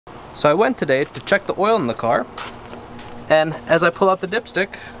So I went today to check the oil in the car, and as I pull out the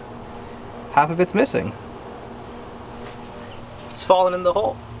dipstick, half of it's missing. It's fallen in the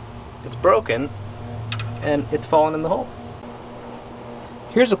hole. It's broken, and it's fallen in the hole.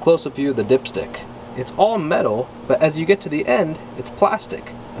 Here's a close-up view of the dipstick. It's all metal, but as you get to the end, it's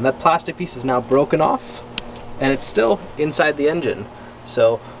plastic. And that plastic piece is now broken off, and it's still inside the engine.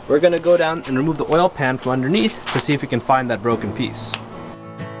 So we're gonna go down and remove the oil pan from underneath to see if we can find that broken piece.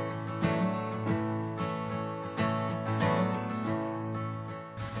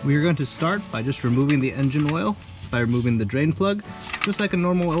 We are going to start by just removing the engine oil by removing the drain plug, just like a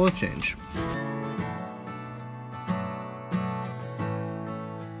normal oil change.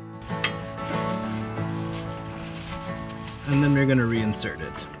 And then we're going to reinsert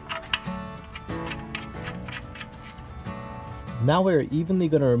it. Now we're evenly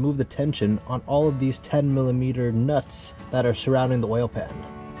going to remove the tension on all of these 10mm nuts that are surrounding the oil pan.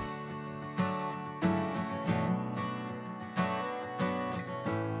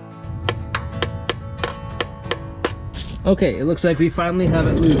 Okay, it looks like we finally have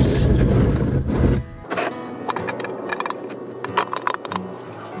it loose.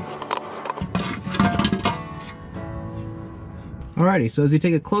 Alrighty, so as you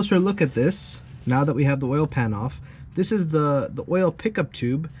take a closer look at this, now that we have the oil pan off, this is the oil pickup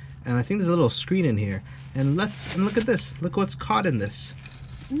tube, and I think there's a little screen in here. And look at this. Look what's caught in this.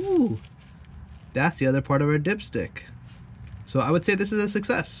 Ooh, that's the other part of our dipstick. So I would say this is a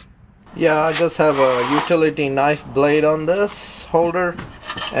success. Yeah, I just have a utility knife blade on this holder,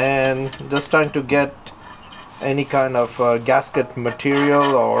 and just trying to get any kind of gasket material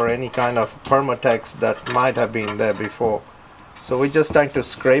or any kind of permatex that might have been there before. So we're just trying to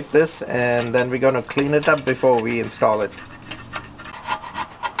scrape this, and then we're going to clean it up before we install it.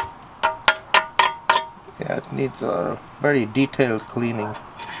 Yeah, it needs a very detailed cleaning.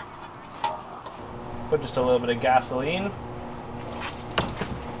 Put just a little bit of gasoline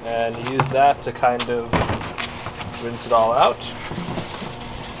and use that to kind of rinse it all out.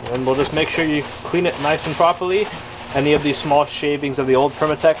 And we'll just make sure you clean it nice and properly. Any of these small shavings of the old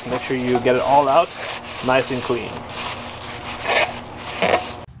Permatex, make sure you get it all out nice and clean.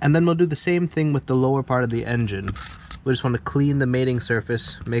 And then we'll do the same thing with the lower part of the engine. We just want to clean the mating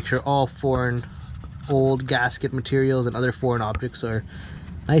surface, make sure all foreign old gasket materials and other foreign objects are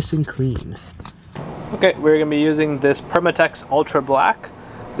nice and clean. Okay, we're going to be using this Permatex Ultra Black.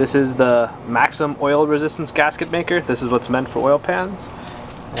 This is the maximum oil resistance gasket maker. This is what's meant for oil pans.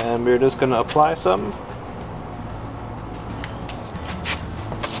 And we're just going to apply some.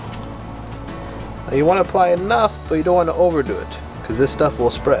 Now you want to apply enough, but you don't want to overdo it, because this stuff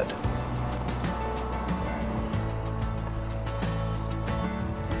will spread.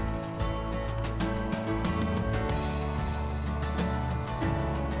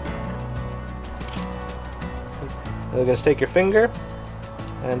 You're going to take your finger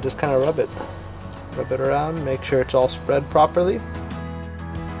and just kind of rub it around, make sure it's all spread properly.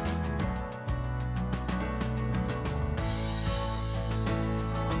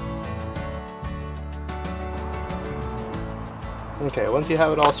 Okay, once you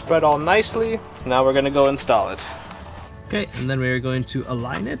have it all spread all nicely, now we're going to go install it. Okay, and then we're going to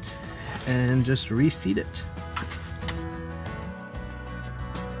align it and just reseat it.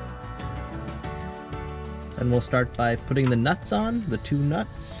 And we'll start by putting the nuts on, the 2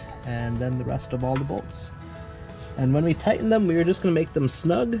 nuts, and then the rest of all the bolts. And when we tighten them, we're just going to make them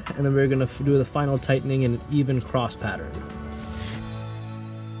snug, and then we're going to do the final tightening in an even cross pattern.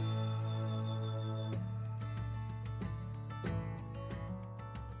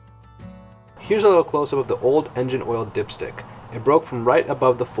 Here's a little close-up of the old engine oil dipstick. It broke from right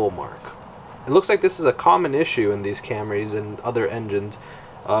above the full mark. It looks like this is a common issue in these Camrys and other engines,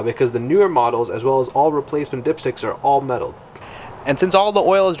 because the newer models, as well as all replacement dipsticks, are all metal. And since all the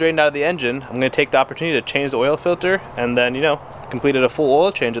oil is drained out of the engine, I'm going to take the opportunity to change the oil filter and then, completed a full oil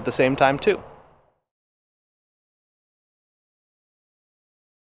change at the same time too.